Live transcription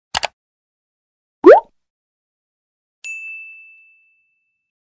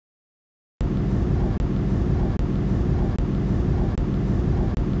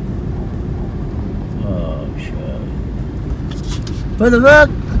What the fuck?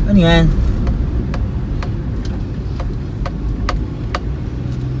 Ano yan?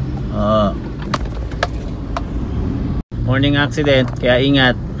 Morning accident, kaya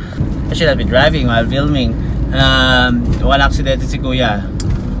ingat. I should not be driving while filming. Wala aksidente si Kuya.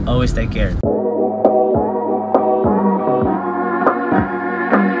 Always take care.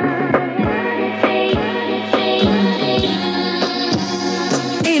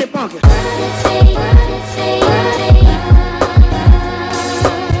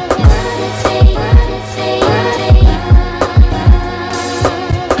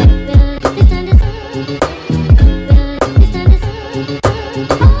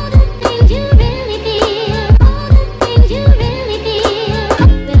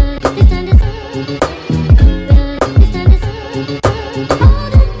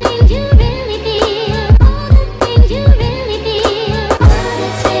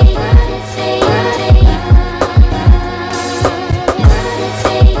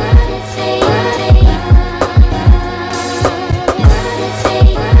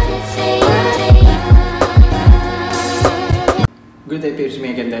 Good day, peeps,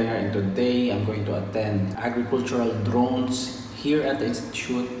 me again, Daniel, and today I'm going to attend agricultural drones here at the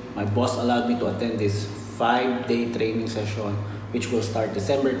institute. My boss allowed me to attend this 5-day training session, which will start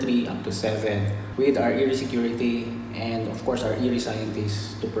December 3 up to 7 with our Erie security and of course our Erie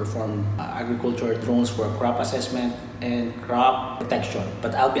scientists to perform agricultural drones for crop assessment and crop protection.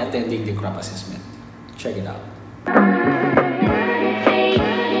 But I'll be attending the crop assessment. Check it out.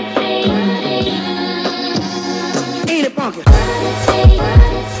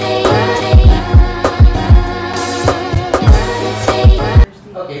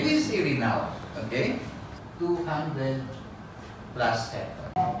 Okay, this is Erie now. Okay, 200 plus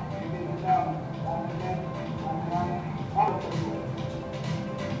hectares.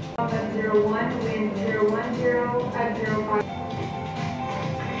 At 01, wind 010 at 05.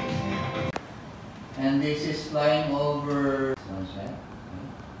 And this is flying over sunset.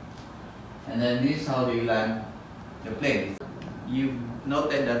 And then this is how they land the plane. You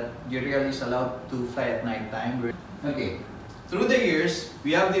noted that Uriel is allowed to fly at night time. Okay. Through the years,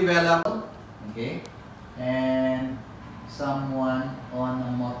 we have developed, okay, and someone on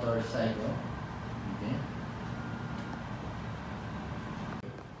a motorcycle, okay.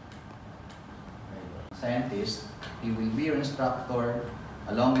 Scientist, he will be your instructor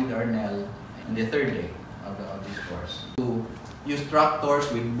along with Arnell in the 3rd day of this course. To use tractors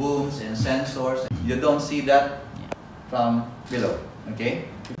with booms and sensors, you don't see that from below, okay?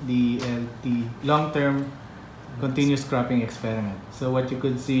 The LT long-term continuous cropping experiment. So what you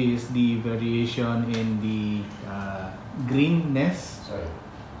could see is the variation in the greenness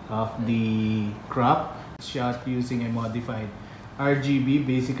of the crop shot using a modified RGB.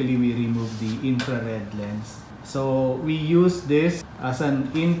 Basically, we remove the infrared lens. So we use this as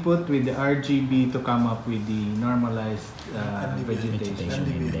an input with the RGB to come up with the normalized vegetation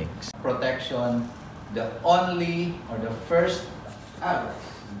index. Protection, the only or the first hours,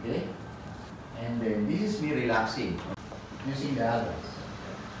 okay? And then this is me relaxing using the hours.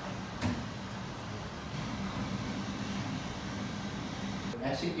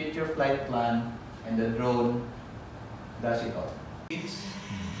 Execute your flight plan and the drone does it all. It's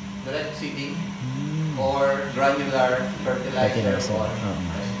direct seeding or granular fertilizer or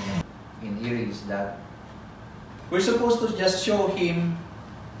in Erie is that we're supposed to just show him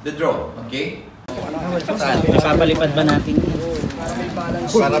the drone, okay? Ipapalipad ba natin?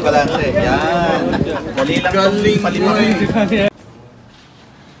 Para balanse. Yan. Dali lang palipad.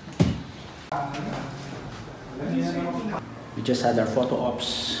 We just had our photo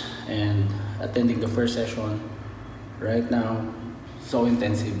ops and attending the first session. Right now, so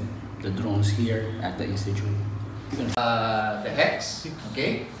intensive, the drones here at the institute. The hex,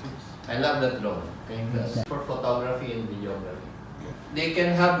 okay? I love that drone. Okay? For photography and videography. They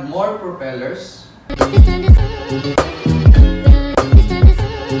can have more propellers.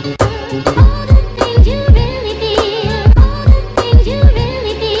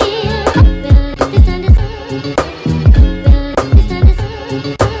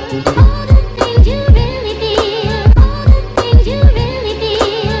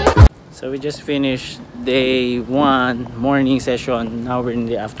 So we just finished day 1 morning session. Now we're in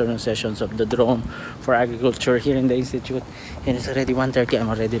the afternoon sessions of the drone for agriculture here in the institute, and it's already 1:30.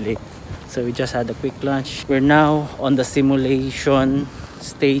 I'm already late, so we just had a quick lunch. We're now on the simulation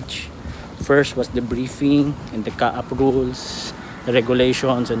stage. First was the briefing and the CAAP rules, the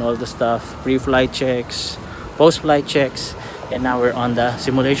regulations and all the stuff, pre-flight checks, post-flight checks, and now we're on the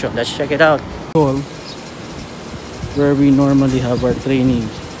simulation. Let's check it out. Where we normally have our training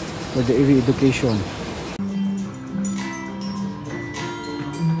for the Erie education.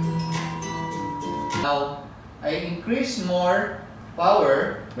 Now, I increase more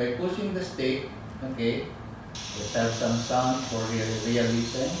power by pushing the stick. Okay. Let's have some sound for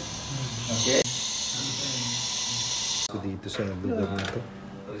realism. Okay. Dito sa lugar na to.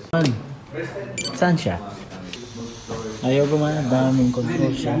 Saan siya? Ayaw gumana, daming control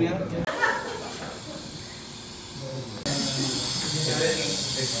siya.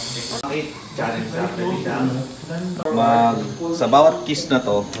 Sa bawat kiss na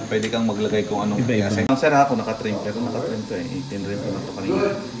to, pwede kang maglagay kung anong klase. Ang sir ako nakatrim, pero nakatrim to eh. Itinrim ko na to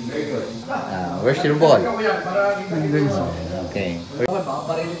kanina. Where's your ball? Okay.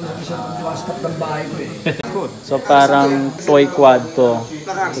 eh. So parang toy quad to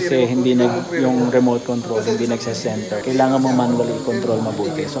kasi hindi yung remote control hindi nagsa-center. Kailangan mo manually control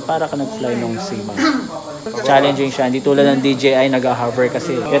mabuti. So para ka nag-fly nung Sima. Challenging siya. Hindi tulad ng DJI nag-hover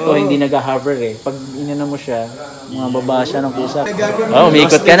kasi. Ito hindi nag-hover eh. Pag inano mo siya, mga baba siya ng pusa. Oh,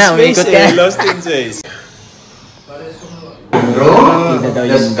 umiikot ka na. Umiikot ka na. Lost in space. Drone,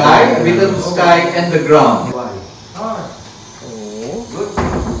 the sky, between the sky and the ground.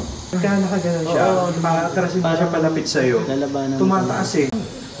 Pagka nakaganon siya, makakarasin mo siya palapit sa'yo. Lalabanan mo. Tumataas eh.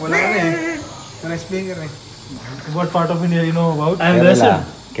 Wala na eh. Wala speaker eh. What part of India you know about?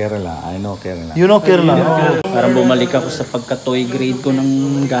 Kerala. I know Kerala. You know Kerala? Oh. Parang bumalik ako sa pagka-toy grade ko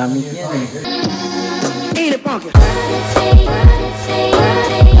ng gamit niya eh.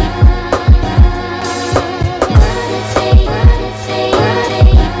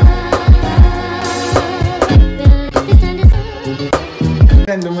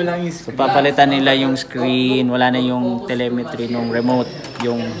 So papalitan nila yung screen, wala na yung telemetry ng remote,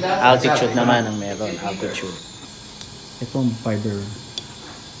 yung altitude naman ang meron, altitude. Itong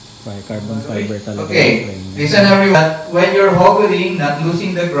carbon fiber talaga. Okay, listen everyone. When you're hovering, not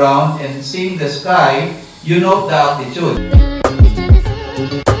losing the ground and seeing the sky, you note the altitude.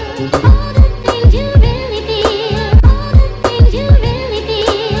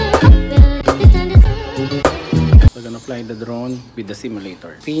 We're gonna fly the drone with the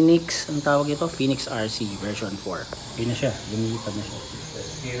simulator. Phoenix, ang tawag ito? Phoenix RC version 4. Yun na siya, lumilipad na siya.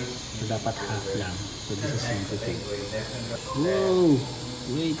 So dapat half lang. So this is sensitive. Whoa!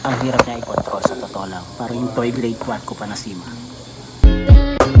 Wait. Ang hirap niya i-control sa totoo lang. Parang yung toy grade quad ko pa na Sima.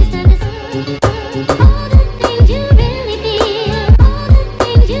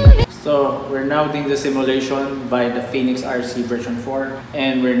 So we're now doing the simulation by the Phoenix RC version 4,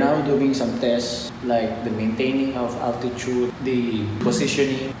 and we're now doing some tests like the maintaining of altitude, the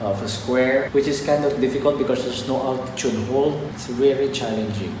positioning of a square, which is kind of difficult because there's no altitude hold. It's very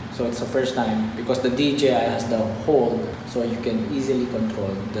challenging. So it's the first time because the DJI has the hold, so you can easily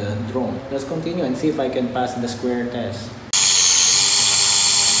control the drone. Let's continue and see if I can pass the square test.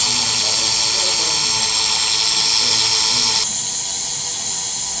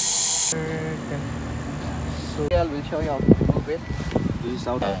 I will show you how to move it. This is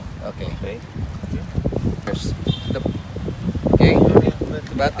out. Okay. Okay. First, okay.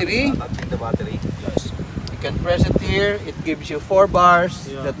 The battery. The battery. Yes. You can press it here. It gives you 4 bars.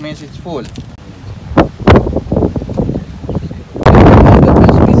 Yeah. That means it's full. The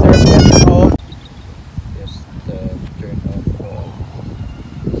transmitter on. Just turn off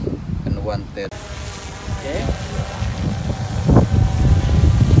unwanted. Okay.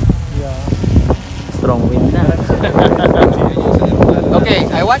 Strong wind na. Okay,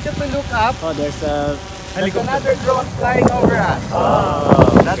 I want you to look up. Oh, there's a There's another drone flying over us. oh,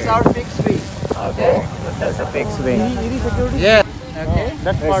 That's our fixed wing. Okay. that's a fixed wing. Yeah. Okay.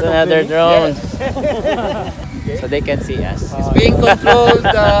 There's another drone. So they can see us. It's being controlled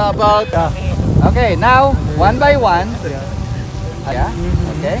about. Okay, now one by one. Yeah.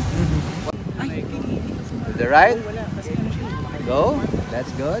 Okay. To the right. Go.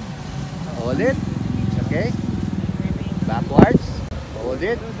 That's good. Hold it. Okay. Backwards. Hold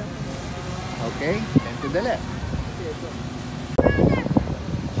it. Okay. Then to the left.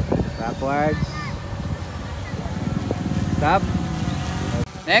 Backwards. Stop.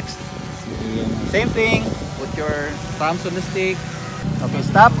 Next. Same thing. Put your thumbs on the stick. Okay.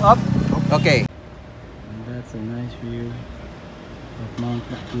 Stop. Up. Okay. And that's a nice view of Mount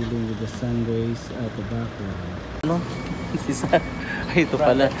Makiling with the sun rays at the background. Ano? Ay, ito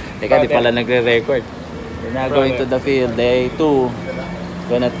pala. Teka, di pala nagre-record. We're now going to the field. Day 2.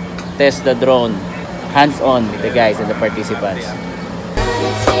 Gonna test the drone. Hands-on with the guys and the participants.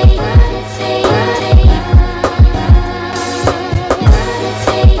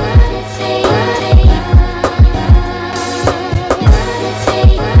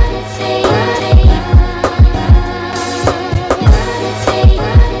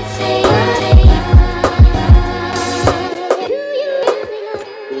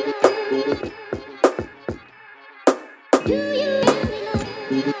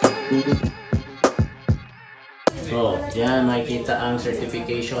 ba ang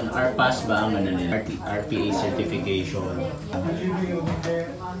certification? RPAS ba ang ano nila? RPA certification.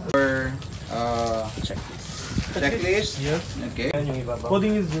 For Checklist. checklist. Yes. Okay.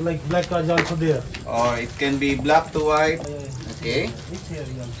 Coding is like black cards also there. Or it can be black to white. Okay. It's here,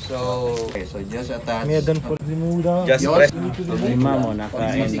 yeah. So just attach. May then for remove the. Just Yours? press. Lima mo,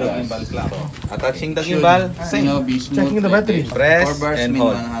 Attaching the naka-end. gimbal clamp. Attaching the Should, gimbal. you know, be smooth. Checking the like battery. this. Press 4 bars and mean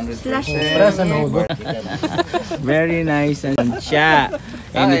hold. 100%. Press and hold. Very nice and siya.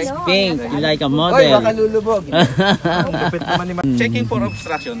 And it's pink, like a Oy, model. baka lulubog. Checking for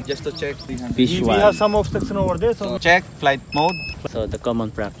obstruction, just to check the We Visual. have some obstruction over there, so check flight mode. So the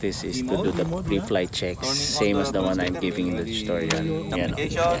common practice is to do the pre-flight checks, same as the one I'm giving in the tutorial. Yan,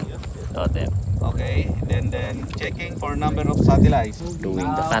 Application. so them Okay, then checking for number of satellites. doing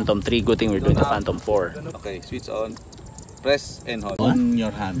the Phantom 3. Good thing we're doing the Phantom 4. Okay, switch on. Press and hold on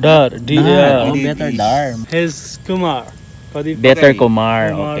your hand. Dar, Oh, better Dar. His Kumar. Better Okay.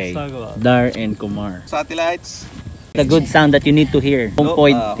 Kumar. Kumar Okay. Sagwa. Dar and Kumar. Satellites. The good sound that you need to hear. Home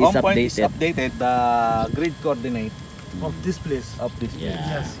point is Home point is updated. updated. The grid coordinate Of this place. of this. Yeah.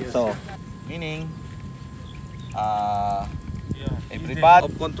 Yes, yes. So, meaning every path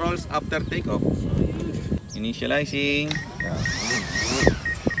of controls after takeoff. Initializing.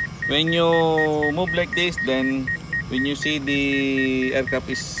 When you move like this, then when you see the aircraft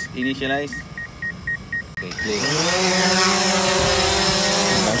is initialized, okay, play.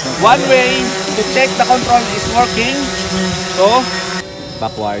 One way to check the control is working. So,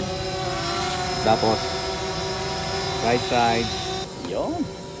 backward. Tapos, right side. Yun.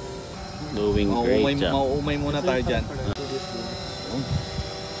 Doing great job. Mauumay muna tayo dyan.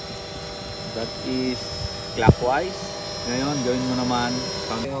 That is clockwise. Ngayon, gawin mo naman.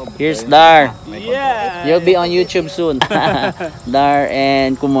 Here's Dar. Yeah. You'll be on YouTube soon. Dar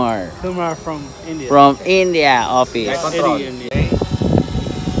and Kumar Kumar from India. from India office. Right control. India. Okay.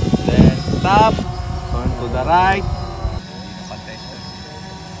 Then stop. Turn to the right.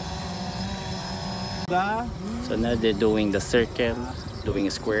 So now they're doing the circle, doing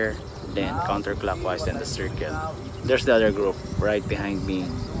a square, then counterclockwise, then the circle. There's the other group right behind me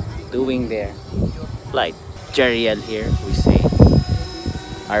doing their flight. Jeriel here, we say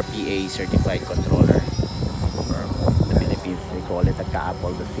RPA certified controller. From the Philippines, they call it the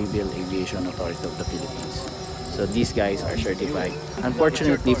CAAPL, the Civil Aviation Authority of the Philippines. So these guys are certified.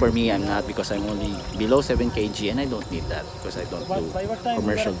 Unfortunately for me, I'm not, because I'm only below 7 kg and I don't need that because I don't do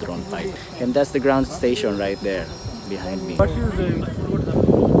commercial drone flight. And that's the ground station right there behind me. What is the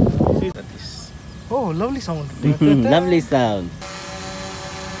Oh, lovely sound. Lovely sound.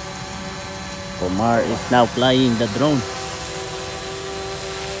 Omar is now flying the drone.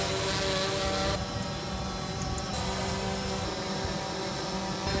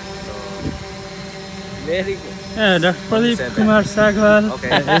 Very good. Yeah, that's Pradeep Kumar Sagwal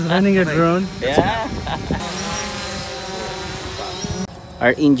is running a drone. Yeah.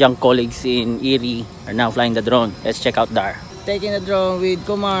 Our Indian colleagues in Erie are now flying the drone. Let's check out Dar. Taking the drone with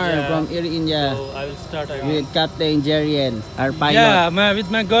Kumar from Erie, India. So I will start again. With Captain Jerian, our pilot. Yeah, with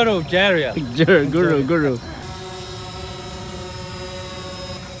my guru, Jaria. Guru.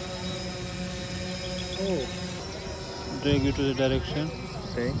 Drag you to the direction.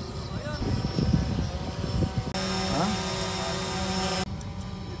 Okay.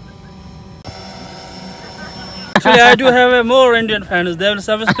 Actually, I do have more Indian fans. They will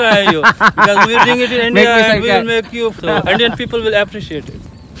subscribe you because we bring it in India and we will make you. So Indian people will appreciate it.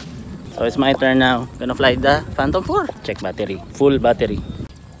 So it's my turn now. Gonna fly the Phantom 4. Check battery. Full battery.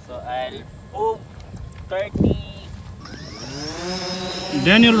 So I'll move 30.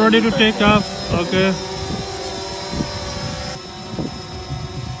 Daniel, ready to take off? Okay.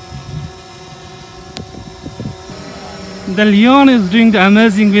 The Leon is doing the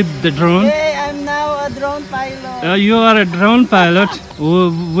amazing with the drone. Hey, I'm now a drone pilot. You are a drone pilot. We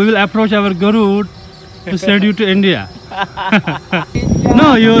will approach our guru to send you to India.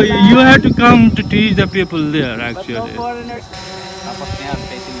 No, you have to come to teach the people there actually. Foreigners.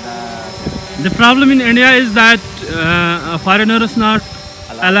 The problem in India is that a foreigner is not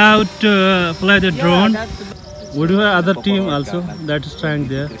allowed to fly the drone. We do have other team also that is trying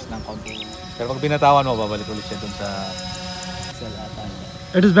there. Pero pag binatawan mo, babalik ulit siya dun sa...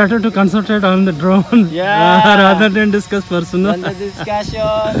 It is better to concentrate on the drone Yeah. rather than discuss personal. On the discussion.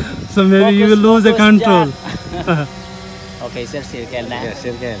 So maybe you will lose the control. Okay, sir, circle na. Yes,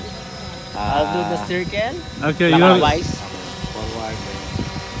 circle. I'll do the circle. Okay, you are, Clockwise. Forward.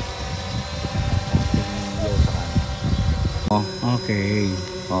 Okay.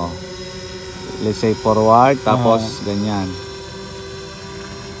 Oh. Let's say forward, tapos ganyan.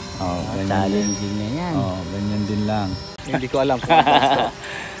 Oh, ganyan din. Challenging na yan. Oh, ganyan din lang. Hindi ko alam kung ano.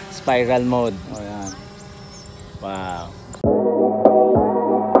 Spiral mode. Oh, yan. Wow.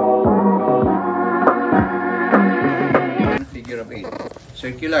 Figure of 8.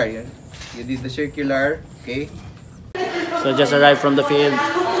 Circular, yan. You did the circular, okay? So just arrived from the field.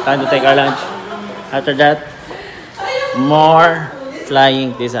 Time to take our lunch. After that, more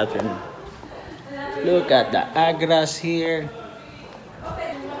flying this afternoon. Look at the agras here.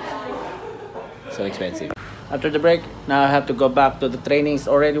 So expensive. After the break, now I have to go back to the training. It's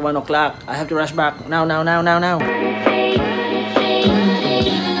already 1 o'clock. I have to rush back. Now.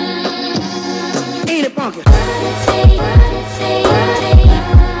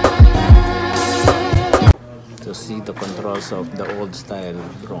 To see the controls of the old style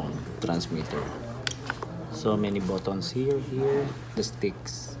drone transmitter. So many buttons here. The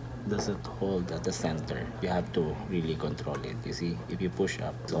sticks doesn't hold at the center. You have to really control it. You see, if you push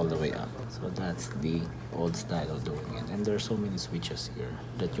up, it's all the way up. So that's the old style of doing it. And there are so many switches here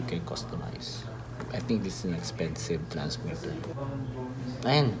that you can customize. I think this is an expensive transmitter.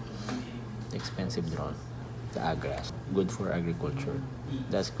 And expensive drone. The agras. Good for agriculture.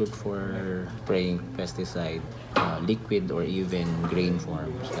 That's good for spraying pesticide, liquid or even grain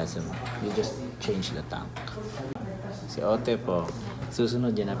forms. You just change the tank. Si Ote po,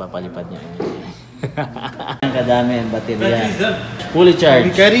 susunod yan, napapalipad niya. Ang kadami ang baterya. Fully charged.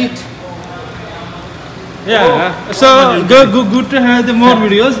 We carry it. Yeah. So good to have the more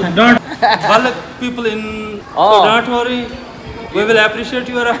videos. Don't bulk people in. So don't worry. We will appreciate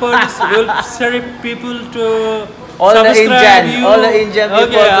your efforts. We will send people to all subscribe the you. All the Indian people.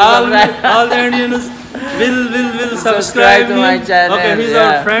 Okay, all the Indians will subscribe to my channel. Okay, he's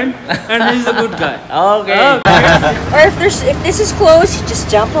our friend and he's a good guy. Okay. Or if this is close, just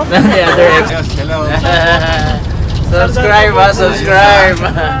jump off. The other Hello. subscribe.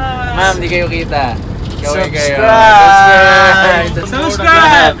 Ma'am, di kayo kita.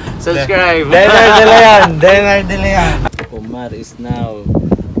 Subscribe. Dinner de Leon. Omar is now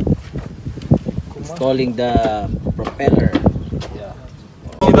installing the propeller.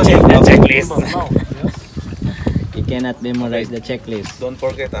 Check the checklist. You cannot memorize the checklist. Don't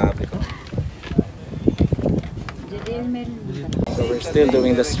forget So we're still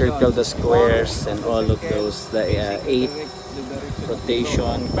doing the circle, the squares, and all of those. The 8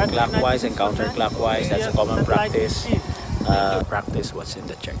 rotation, clockwise and counterclockwise. That's a common practice. Practice what's in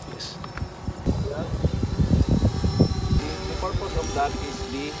the checklist. The purpose of that is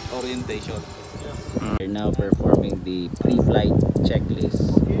the orientation. We're now performing the pre-flight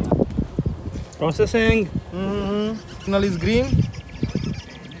checklist. Processing. Signal is green,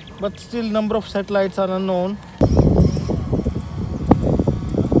 but still number of satellites are unknown.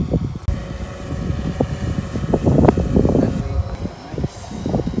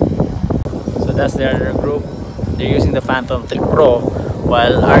 So that's the other group. They're using the Phantom 3 Pro,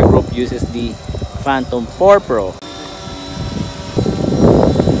 while our group uses the Phantom 4 Pro.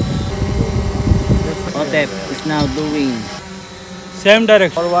 Otep is now doing Same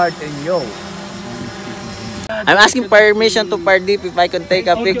direction. Forward and yo. I'm asking permission to Pardeep if I can take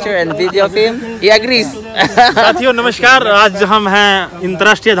a picture and video of him. He agrees. साथियों नमस्कार, आज हम हैं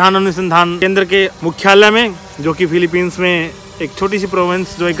अंतर्राष्ट्रीय धान अनुसंधान केंद्र के मुख्यालय में, जो कि फिलीपींस में एक छोटी सी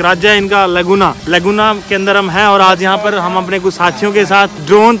प्रोविंस जो एक राज्य है इनका लेगुना के अंदर हम हैं। और आज यहाँ पर हम अपने कुछ साथियों के साथ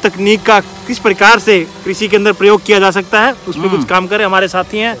ड्रोन तकनीक का किस प्रकार से कृषि के अंदर प्रयोग किया जा सकता है उस पर कुछ काम करें। हमारे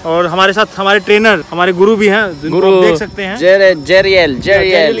साथी हैं और हमारे साथ हमारे ट्रेनर, हमारे गुरु भी हैं, जिनको आप देख सकते हैं। जेरियल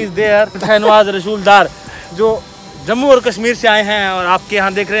नवाज रसूलदार जो जम्मू और कश्मीर से आए हैं और आपके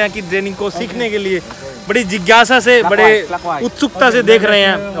यहाँ देख रहे हैं कि ट्रेनिंग को सीखने के लिए बड़ी जिज्ञासा से, बड़े उत्सुकता से देख रहे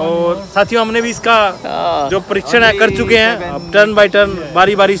हैं। और साथियों हमने भी इसका जो परीक्षण है कर चुके हैं। अब टर्न बाय टर्न,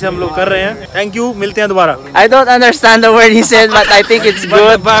 बारी बारी से हम लोग कर रहे हैं। थैंक यू, मिलते हैं दोबारा। I don't understand the word he said, but I think it's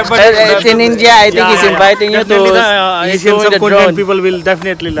good. It's in India. I think he's inviting you to. He's Asian doing the subcontinent drone. people will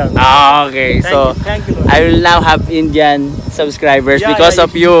definitely learn. Ah, okay. So Thank you. I will now have Indian subscribers Yeah, because yeah,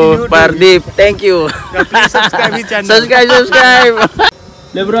 of you, Pardeep. Thank you. Please subscribe his channel. subscribe.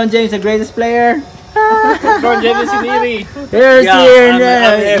 LeBron James, the greatest player. LeBron James is in Erie. Here's here.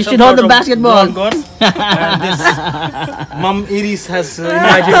 I'm You should hold the basketball. Of course. And this Mom Iris has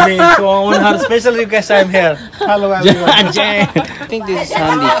invited me, so on her special request I'm here. Hello everyone. I think this is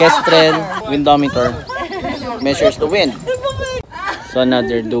handy. Kestrel windometer measures the wind. So now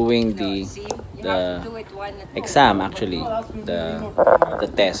they're doing the exam, actually, the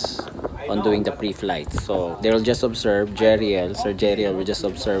test on doing the pre-flight. So they'll just observe Sir Jeriel will just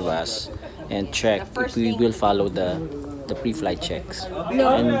observe us and check if we will follow the pre-flight checks.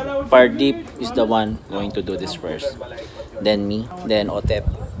 And Pardeep is the one going to do this first. Then me, then Otep,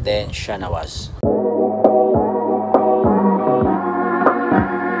 then Shanawaz.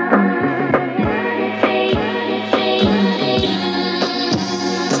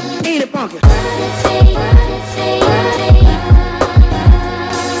 get it funky.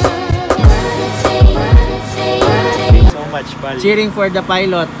 So much fun. Cheering for the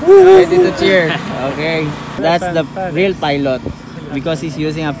pilot. Ready to cheer. Okay. That's the real pilot because he's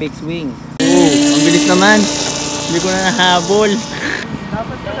using a fixed wing. Oh, ang bilis naman. Hindi ko na nahabol.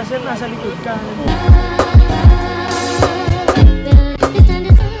 Dapat ka kasi nasa likod ka.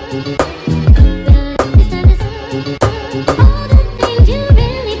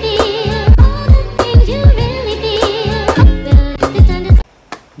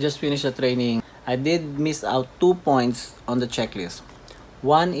 Just finished the training. I did miss out 2 points on the checklist.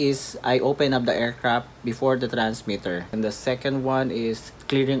 One is I open up the aircraft before the transmitter, and the second one is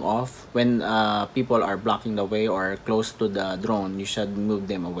clearing off when people are blocking the way or close to the drone. You should move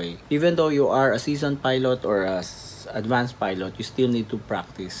them away. Even though you are a seasoned pilot or a advanced pilot, you still need to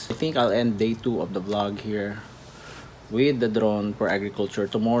practice. I think I'll end day 2 of the vlog here with the drone for agriculture.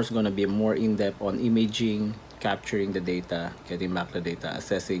 Tomorrow is gonna be more in-depth on imaging, capturing the data, getting back the data,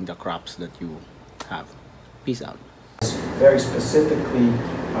 assessing the crops that you have. Peace out. Very specifically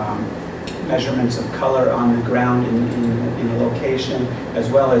measurements of color on the ground in a location,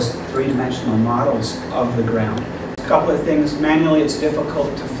 as well as three-dimensional models of the ground. A couple of things. Manually, it's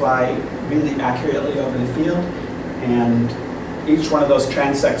difficult to fly really accurately over the field, and each one of those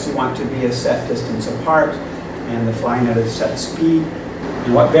transects you want to be a set distance apart, and the flying at a set speed.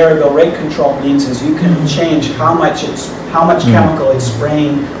 And what variable rate control means is you can change how much chemical it's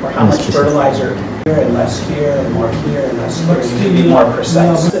spraying, or how much fertilizer here and less here, and more here and less here. You can be more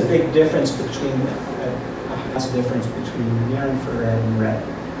precise. There's a big difference between near infrared and red.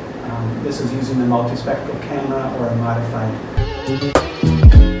 This is using the multispectral camera or a modified.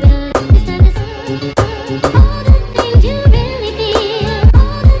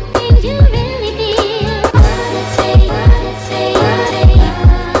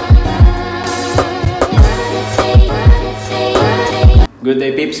 Good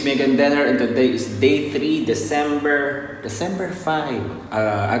day, peeps. Megan Denner, and today is day 3, December 5.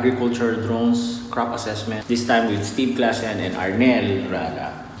 Agriculture drones crop assessment. This time with Steve Klassen and Arnel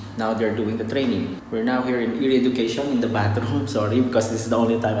Rada. Now they're doing the training. We're now here in Education in the bathroom. Sorry, because this is the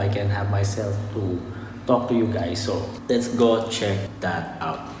only time I can have myself to talk to you guys. So let's go check that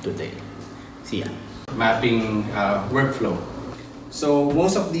out today. See ya. Mapping workflow. So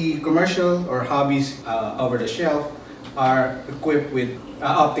most of the commercial or hobbies over the shelf are equipped with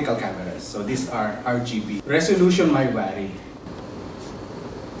optical cameras. So these are RGB. Resolution might vary.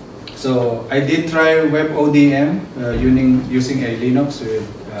 So I did try web ODM using a Linux with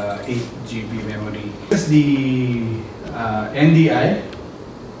 8 GB memory. This is the NDI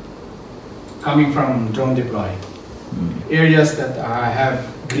coming from drone deploy. Areas that have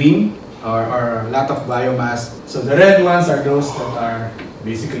green or a lot of biomass. So the red ones are those that are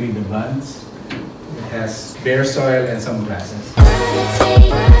basically the buds. Has bare soil and some grasses.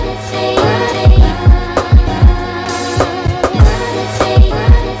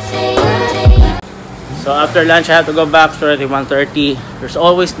 So after lunch, I have to go back. So already 1:30. There's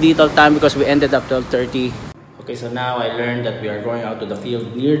always detailed time because we ended up 12:30. Okay, so now I learned that we are going out to the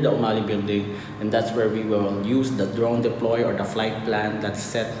field near the Umali building, and that's where we will use the drone deploy or the flight plan that's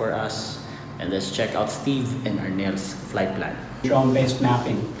set for us. And let's check out Steve and Arnel's flight plan. Drone-based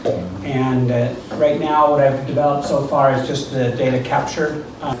mapping. And right now what I've developed so far is just the data captured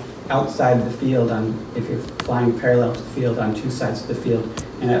outside the field, if you're flying parallel to the field on 2 sides of the field.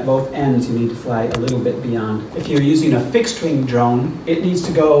 And at both ends you need to fly a little bit beyond. If you're using a fixed-wing drone, it needs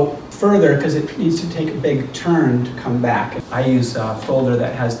to go further because it needs to take a big turn to come back. I use a folder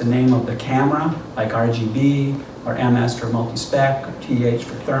that has the name of the camera, like RGB, or MS for multi-spec, or TH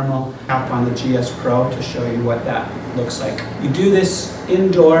for thermal. Tap on the GS Pro to show you what that looks like. You do this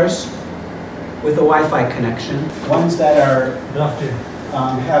indoors with a Wi-Fi connection. Ones that are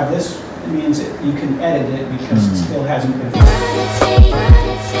have this, it means you can edit it because it still hasn't been.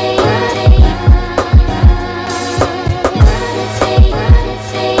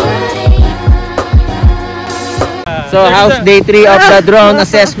 So how's day 3 of the drone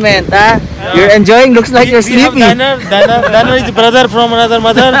assessment, huh? You're enjoying? Looks like you're sleepy. Danner is the brother from another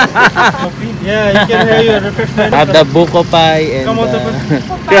mother. Yeah, you can hear your refreshment. Have the buko pie and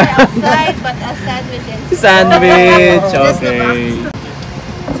Pie outside, but a sandwich inside. sandwich. Okay.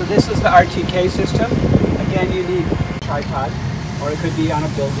 So this is the RTK system. Again, you need a tripod, or it could be on a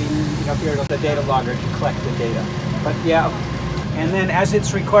building. You know, here the data logger to collect the data. But yeah. And then as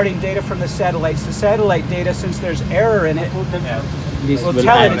it's recording data from the satellite data, since there's error in it, will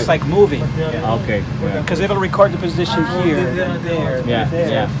tell it it's like moving. Okay. Because it'll record the position here, there, Yeah, there.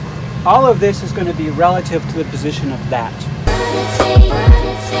 yeah. All of this is going to be relative to the position of that.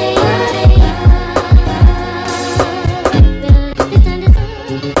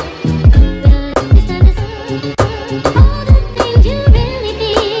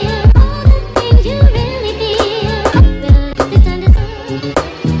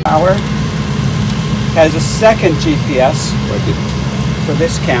 power. Has a second GPS for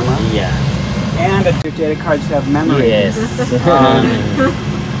this camera. Yeah. And your data cards have memory. Yes.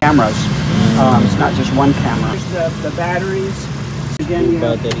 Cameras. It's not just one camera. There's the batteries. Again, you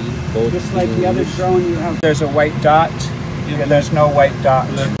have, just like the other drone, you have. There's a white dot. Yeah, there's no white dot.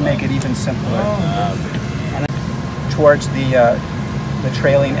 Make it even simpler. And towards the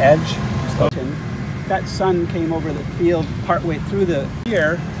trailing edge. That sun came over the field partway through the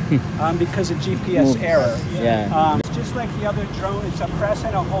year because of GPS error. Yeah. It's just like the other drone. It's a press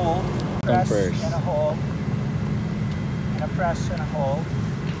and a hold. Press and a hold. And a press and a hold.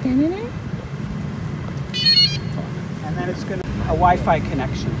 And then it's going to a Wi-Fi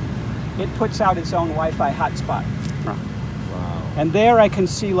connection. It puts out its own Wi-Fi hotspot. Wow. And there I can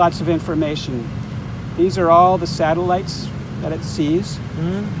see lots of information. These are all the satellites that it sees.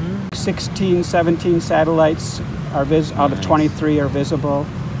 16, 17 satellites are out of 23 are visible.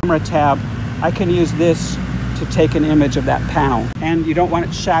 Camera tab, I can use this to take an image of that panel. And you don't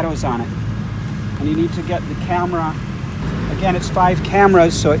want shadows on it. And you need to get the camera. Again, it's 5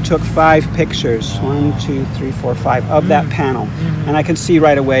 cameras, so it took 5 pictures. 1, 2, 3, 4, 5 of that panel. And I can see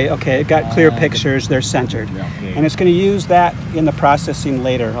right away, okay, it got clear pictures, they're centered. And it's going to use that in the processing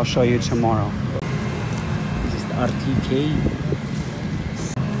later. I'll show you tomorrow. This is the RTK.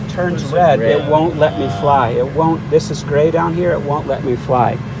 Turns red, it won't let me fly. It won't. This is gray down here, it won't let me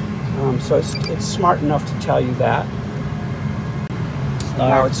fly. So it's smart enough to tell you that.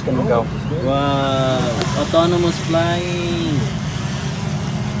 Now it's going to go. Wow, autonomous flying.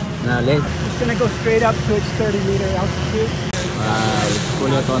 Now let's. It's going to go straight up to its 30-meter altitude. Wow, it's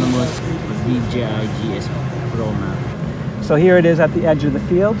fully autonomous DJI GS Pro map. So here it is at the edge of the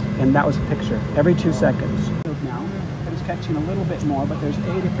field, and that was a picture. Every 2 seconds. Now, it's catching a little bit more, but there's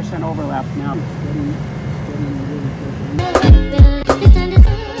 80% overlap now. It's getting really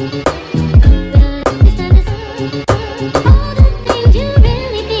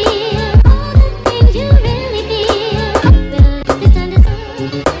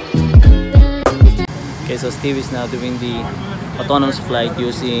Okay, so Steve is now doing the autonomous flight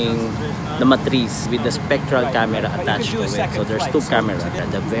using the matrice with the spectral camera attached to it. So there's 2 cameras,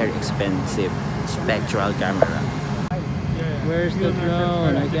 the very expensive spectral camera. Where's the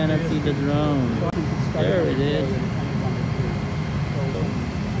drone? I cannot see the drone. There it is.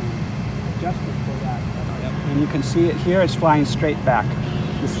 And you can see it here, it's flying straight back.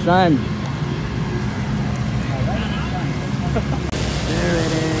 The sun. There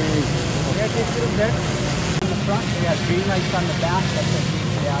it is. In the front, we have green lights on the back. That's a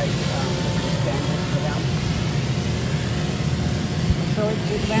DJI standard for them. So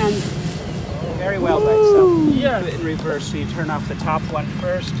it lands very well by itself. Yeah. In reverse, so you turn off the top one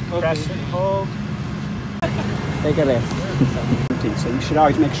first, press and hold. Take a rest. So you should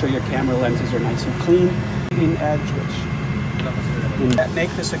always make sure your camera lenses are nice and clean. Leading edge, which make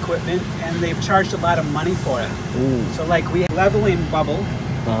this equipment, and they've charged a lot of money for it. So like we have leveling bubble.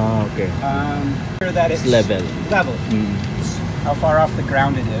 Oh, okay. That it's level. How far off the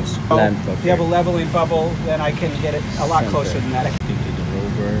ground it is. So if you have a leveling bubble, then I can get it a lot closer than that.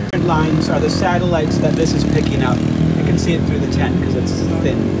 The lines are the satellites that this is picking up. You can see it through the tent because it's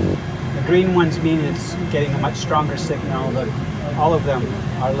thin. The green ones mean it's getting a much stronger signal. All of them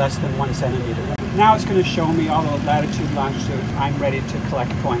are less than 1 centimeter. Now it's going to show me all the latitude, longitude. I'm ready to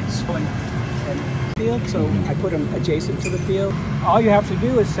collect points. Field, so I put them adjacent to the field. All you have to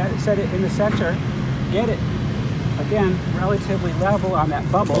do is set it in the center, get it, again, relatively level on that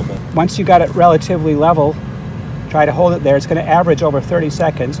bubble. Once you got it relatively level, try to hold it there. It's going to average over 30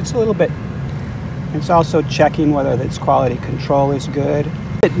 seconds. It's a little bit, it's also checking whether its quality control is good.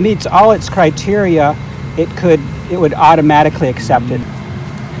 If it meets all its criteria, it would automatically accept it.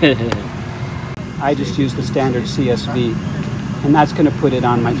 I just use the standard CSV, and that's going to put it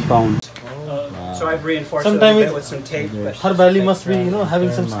on my phone. So I've reinforced it a bit with some tape. Her belly must be,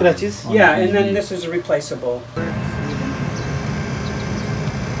 having some scratches. Yeah, and then this is replaceable.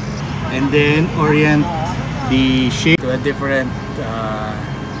 And then orient the shape To a different.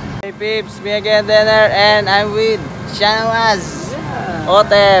 Hey peeps, me again dinner, and I'm with Shanawaz,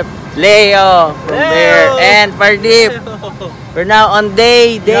 Otep, Leo from there, and Pardeep. We're now on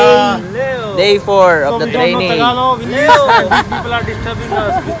day 4 of the training. People are disturbing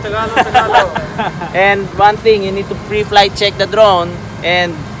us with Tagalog. And one thing, you need to pre-flight check the drone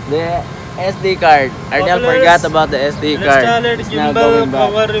and the SD card. Arnel forgot about the SD card. It's now going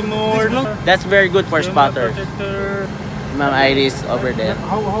back. Power remote. That's very good for spotter. Ma'am Iris over there.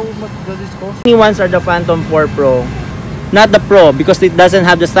 How much does this cost? New ones are the Phantom 4 Pro. Not the Pro because it doesn't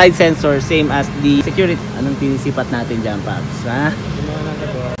have the side sensor same as the security. Anong pinisipat natin dyan, Paps? Ha?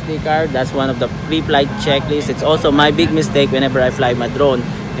 SD SD card. That's one of the pre-flight checklists. It's also my big mistake whenever I fly my drone.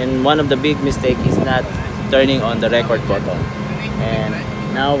 And one of the big mistake is not turning on the record button. And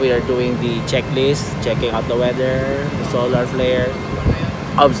now we are doing the checklist, checking out the weather, the solar flare,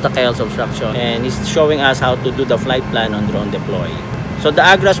 obstacles, obstruction, and he's showing us how to do the flight plan on drone deploy. So the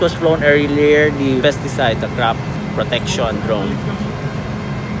Agras was flown earlier, the pesticide, the crop protection drone.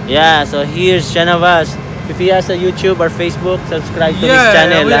 Yeah, so here's Shanavas. If he has a YouTube or Facebook, subscribe to his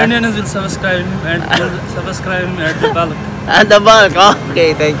channel. Yeah, Indians will subscribe and will subscribe at the bulk. At the bulk,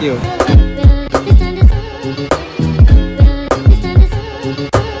 okay, thank you.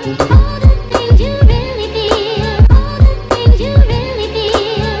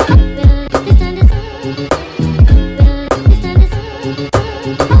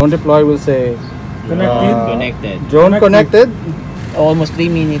 On deploy will say Connected. drone connected. Almost 3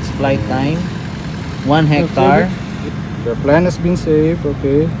 minutes flight time. 1 hectare. The plan has been saved.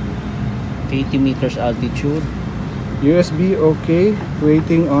 Okay. 80 meters altitude. USB okay.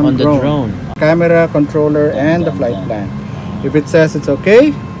 Waiting on the drone. Camera, controller, and the flight plan. If it says it's okay,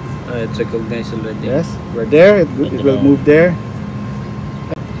 It's recognized already. yes, we're there. It will move there.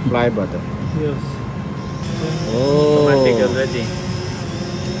 Fly button. Yes. Oh. Automatic already.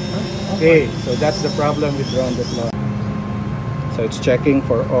 Okay, so that's the problem with drone deploy. So it's checking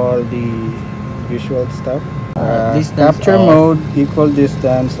for all the visual stuff. Distance Capture of- mode, equal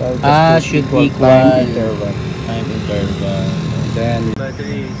distance. I'll just put should equal. time interval. Time interval. Then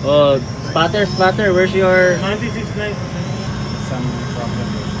Battery Oh, spotter, where's your... 96.9%. some problem.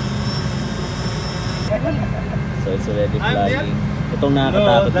 So it's already I'm flying. Itong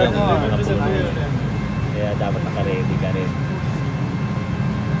nakakatakot yan. one. Mga puno. Kaya dapat naka-ready ka rin.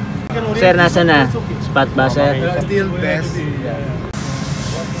 Sir, nasa na? Spot ba, sir? Still best.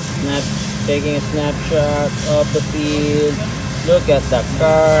 Taking a snapshot of the field. Look at the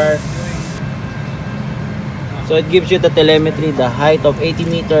car. So it gives you the telemetry, the height of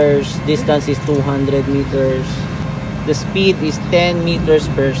 80 meters, distance is 200 meters. The speed is 10 meters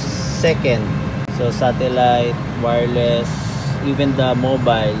per second. So satellite, wireless, even the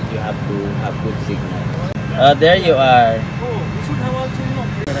mobile, you have to have good signal. There you are. You should have also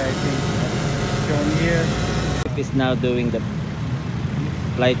Shown here. It is now doing the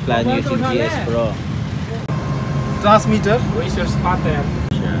flight plan using GS Pro. transmitter. Where's your spotter?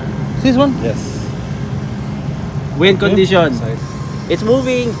 This one? Yes. Wind condition. It's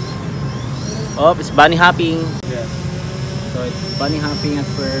moving. Oh, it's bunny hopping. Yes. So it's bunny hopping at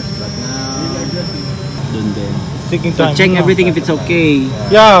first, but now dun din. Taking So time. check everything if it's okay.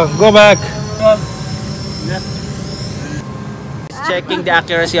 Yeah, go back. It's checking the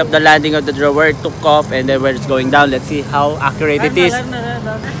accuracy of the landing of the drone, where it took off and then where it's going down. Let's see how accurate it is.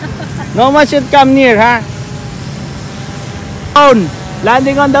 No one should come near, huh? Phone!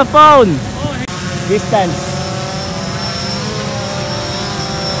 Landing on the phone! Distance.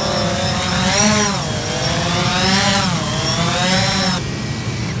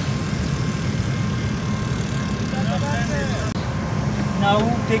 Now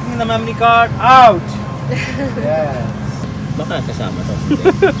taking the memory card out. Yes. Baka kasama to.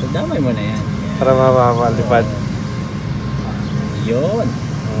 So damay mo na yan. Para mapapalipad. Yun.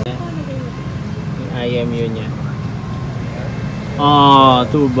 Yung IMU niya. Oh,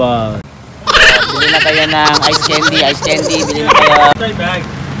 too bad. Bili na kayo ng ice candy. Bili na kayo. Try back.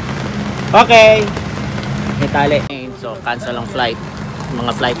 Okay. May tali. So cancel ang flight.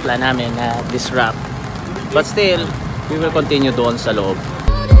 Mga flight plan namin na disrupt. But still, we will continue doon sa loob.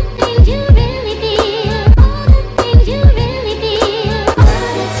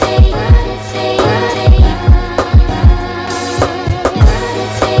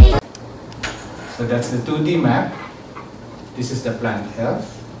 So that's the 2D map. This is the plant health.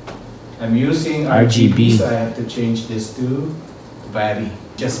 I'm using RGB. RGB, so I have to change this to vary.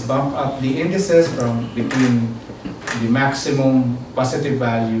 Just bump up the indices from between the maximum positive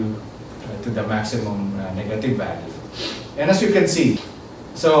value to the maximum negative value. And as you can see,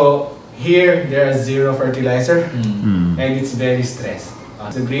 so here there is zero fertilizer and it's very stressed.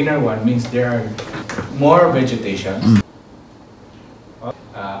 The greener one means there are more vegetation.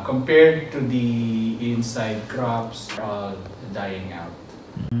 Compared to the inside crops, all dying out.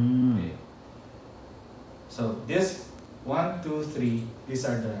 Okay. So this 1, 2, 3, these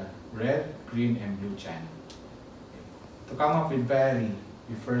are the red, green, and blue channel. Okay. To come up with vary,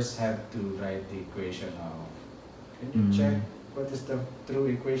 we first have to write the equation of. Can you check what is the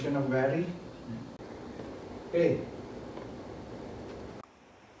true equation of vary? Okay.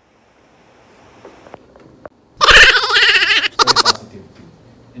 Very positive too.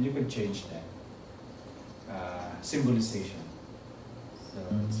 And you can change that symbolization. So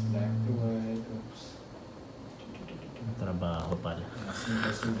it's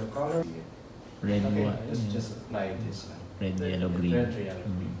Let's do the color. Red, Okay, what? just apply this one. Red, The yellow, green. Red, yellow,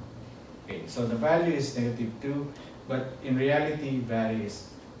 green. Okay, so the value is -2, but in reality varies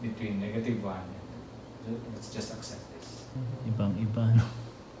between -1. Let's just accept this. Ibang-iba, no?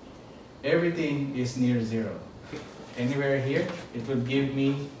 Everything is near 0. Anywhere here, it will give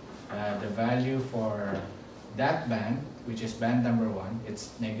me the value for that band, which is band number 1. It's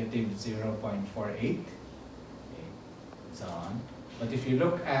 -0.48, okay, so on. But if you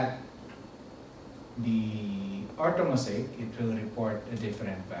look at the orthomosaic, it will report a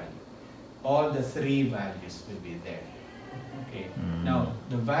different value. All the 3 values will be there. Okay. Now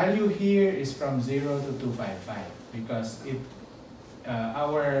the value here is from 0 to 255 because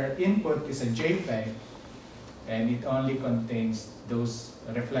our input is a JPEG and it only contains those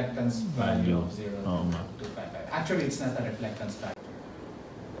reflectance value of 0 to 255. Actually, it's not a reflectance value.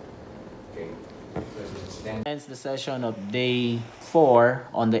 Okay. Ends the session of day 4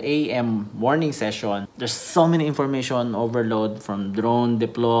 on the AM morning session. There's so many information overload from drone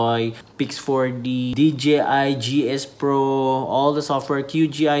deploy, Pix4D, DJI GS Pro, all the software,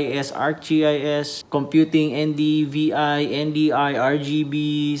 QGIS, ArcGIS, computing, ND, VI, NDI,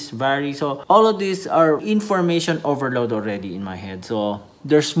 RGBs, vary. So all of these are information overload already in my head. So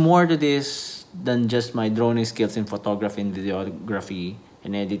there's more to this than just my droning skills in photography and videography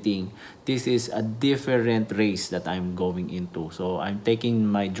and editing. This is a different race that I'm going into. So I'm taking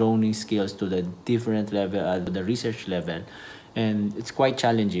my droning skills to the different level, the research level. And it's quite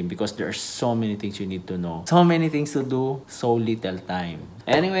challenging because there are so many things you need to know. So many things to do, so little time.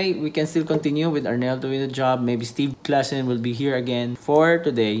 Anyway, we can still continue with Arnel doing the job. Maybe Steve Klassen will be here again for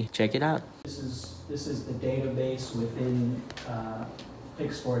today. Check it out. This is the database within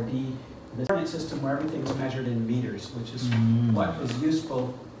Pix4D. The coordinate system where everything's measured in meters, which is what is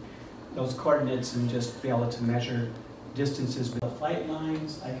useful, those coordinates, and just be able to measure distances. With the flight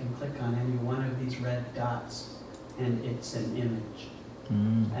lines, I can click on any one of these red dots and it's an image.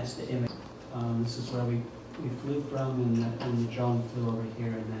 That's the image. This is where we flew from, and the drone flew over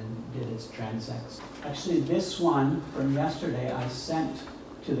here and then did its transects. Actually, this one from yesterday I sent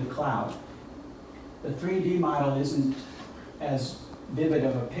to the cloud. The 3D model isn't as vivid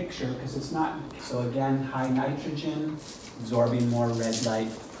of a picture because it's not. So again, high nitrogen, absorbing more red light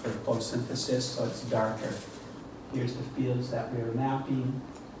for photosynthesis, so it's darker. Here's the fields that we were mapping.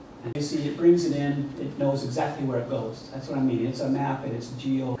 And you see it brings it in, it knows exactly where it goes. That's what I mean. It's a map and it's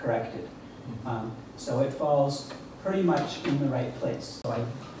geo-corrected. So it falls pretty much in the right place. So I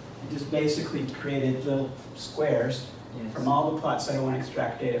just basically created little squares from all the plots that I want to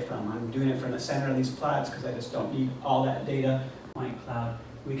extract data from. I'm doing it from the center of these plots because I just don't need all that data. Point cloud.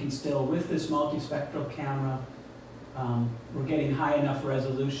 We can still, with this multispectral camera, we're getting high enough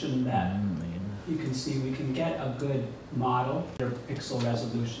resolution that you can see we can get a good model, pixel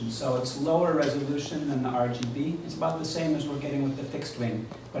resolution. So it's lower resolution than the RGB. It's about the same as we're getting with the fixed wing,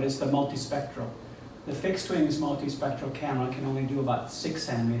 but it's the multispectral. The fixed wing's multispectral camera can only do about 6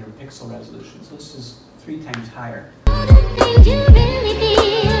 centimeter pixel resolution. So this is 3 times higher.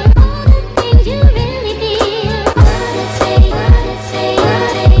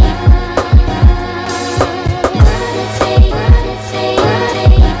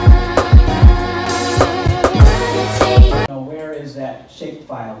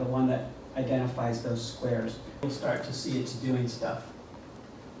 Shapefile, the one that identifies those squares. You'll start to see it's doing stuff.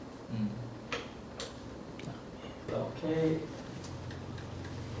 Okay.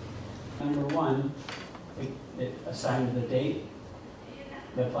 Number 1, it assigned the date,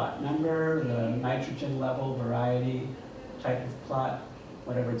 the plot number, the nitrogen level, variety, type of plot,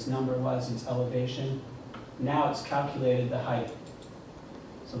 whatever its number was, its elevation. Now it's calculated the height.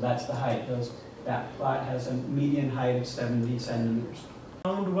 So that's the height. That plot has a median height of 70 centimeters.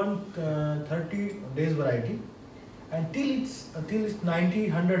 Around 130 days variety, and till it's 90,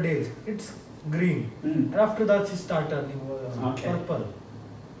 100 days, it's green. And after that, it starts turning purple.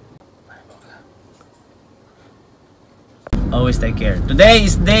 Always take care. Today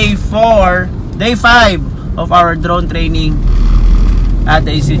is day 5 of our drone training at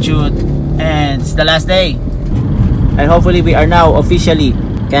the institute, and it's the last day. And hopefully we are now officially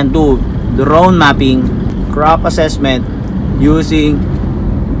can do drone mapping, crop assessment using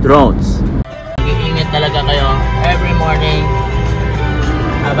drones. Mag-iingat talaga kayo every morning.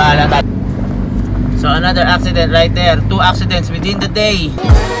 Abala tayo. So another accident right there. 2 accidents within the day.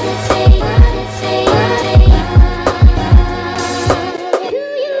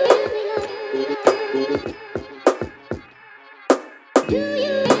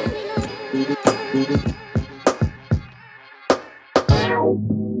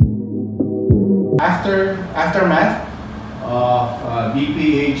 After math, of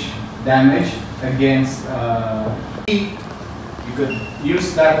BPH damage against you could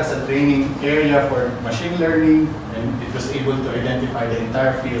use that as a training area for machine learning, and it was able to identify the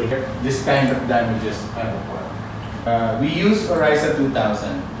entire field. This kind of damages are required. We use Orisa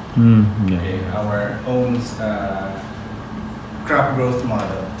 2000, okay, our own crop growth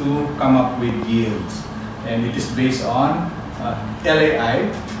model to come up with yields, and it is based on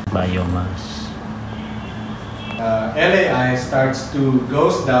LAI. Biomass. LAI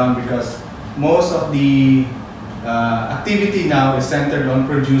goes down because most of the activity now is centered on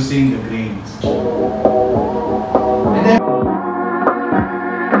producing the grains. And then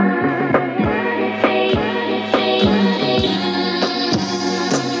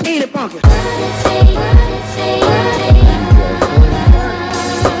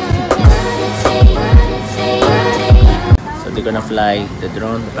So they're gonna fly the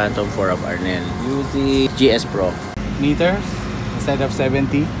drone, the Phantom 4 of Arnel using GS Pro. Meters instead of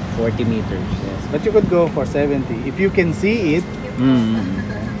 70. 40 meters. Yes, but you could go for 70 if you can see it.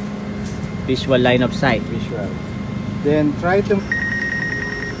 Visual line of sight. Visual. Then try to.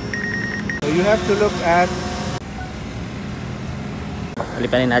 So you have to look at.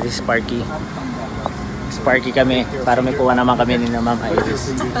 Palipanin natin si Sparky. Sparky kami para may kuha naman kami ni Ma'am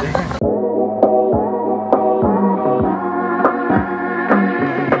Iris.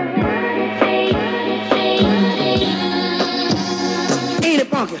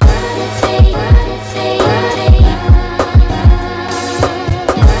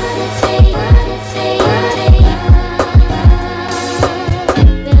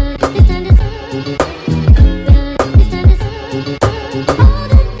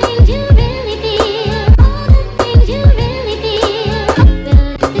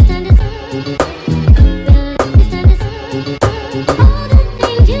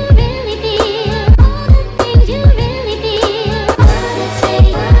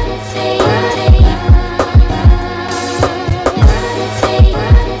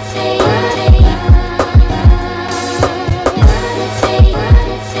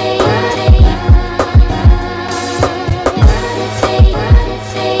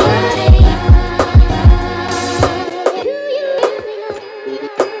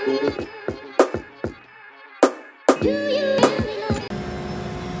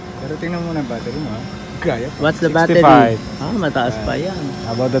 Pero tingnan mo na battery mo. Gaya pa. What's the 65. battery? Ah, mataas pa yan.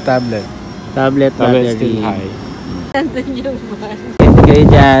 How about the tablet? Tablet battery. Still high. Nandun yung man. Candy kayo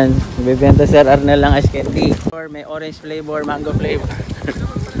dyan. Bibenta Sir Arnel lang ice candy. May orange flavor, mango flavor.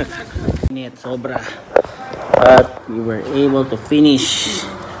 Init, sobra. But we were able to finish,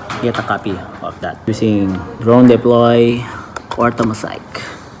 get a copy of that using drone deploy or mosaic.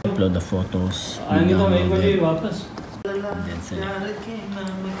 Upload the photos. Download them. And then select.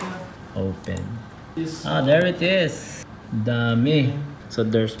 Open. Ah, there it is. Dami. So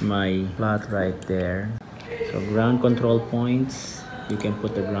there's my plot right there. So ground control points. You can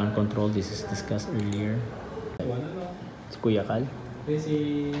put the ground control. This is discussed earlier. It's Kuya Kal.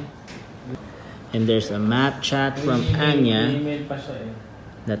 And there's a map chat from Anya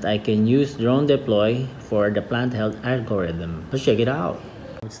that I can use drone deploy for the plant health algorithm. Let's check it out.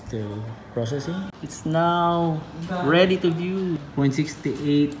 It's still processing. It's now ready to view.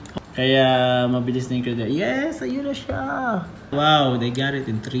 0.68. Kaya mabilis na yung credit. Yes, ayun na siya. Wow, they got it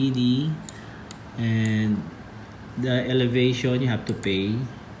in 3D. And the elevation you have to pay.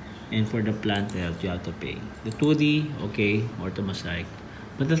 And for the plant health you have to pay. The 2D, okay, orthomosaic.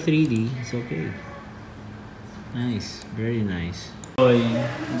 But the 3D is okay. Nice, very nice. Boy,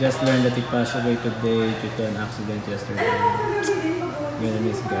 just learned that he passed away today due to an accident yesterday. Gonna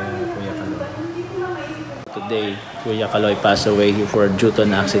miss Kuya Kaloy. Today, Kuya Kaloy passed away due to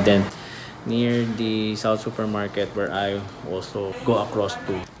an accident near the South Supermarket where I also go across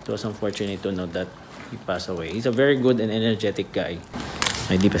to. It was unfortunate to know that he passed away. He's a very good and energetic guy.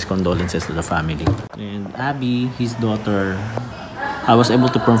 My deepest condolences to the family. And Abby, his daughter, I was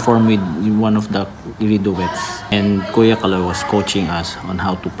able to perform with one of the duets, and Kuya Kaloy was coaching us on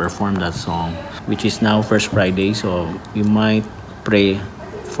how to perform that song, which is now First Friday, so we might pray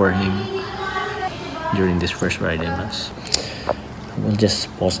for him during this First Friday Mass. We'll just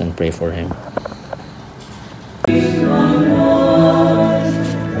pause and pray for him.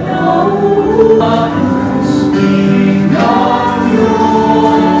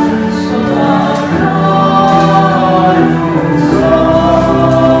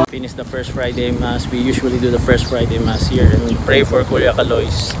 Finish the First Friday Mass. We usually do the First Friday Mass here and we pray for Kuya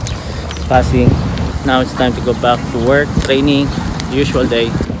Kaloy's passing. Now it's time to go back to work, training, usual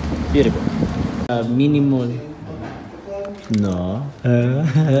day. Beautiful. Minimal No.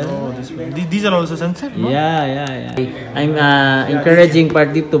 Oh, this way. These are also censored, no? Yeah. I'm encouraging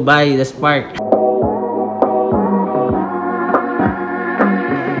Pardeep to buy the Spark.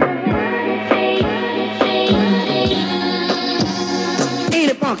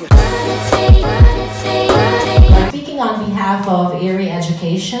 Speaking on behalf of Erie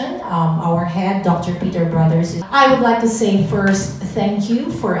Education, our head, Dr. Peter Brothers, I would like to say first, thank you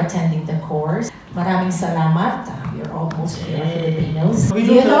for attending the course. Maraming salamat. You're almost Filipinos. Do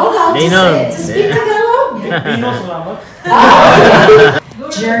you know how to speak Tagalog?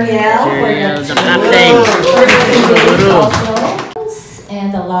 Jeriel for the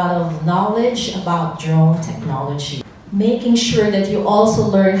and a lot of knowledge about drone technology. Making sure that you also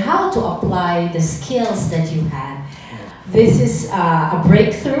learn how to apply the skills that you had. This is a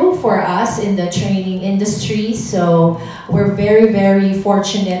breakthrough for us in the training industry, so we're very, very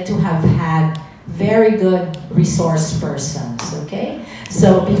fortunate to have had very good resource persons, okay?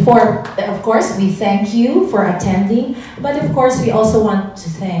 So before, of course, we thank you for attending, but of course we also want to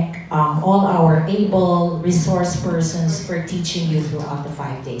thank all our able resource persons for teaching you throughout the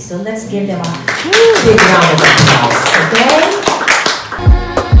 5 days. So let's give them a big round of applause, okay?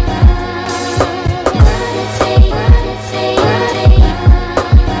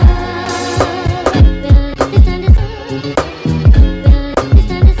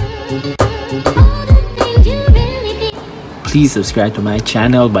 Please subscribe to my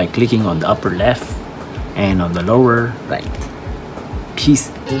channel by clicking on the upper left and on the lower right. Peace.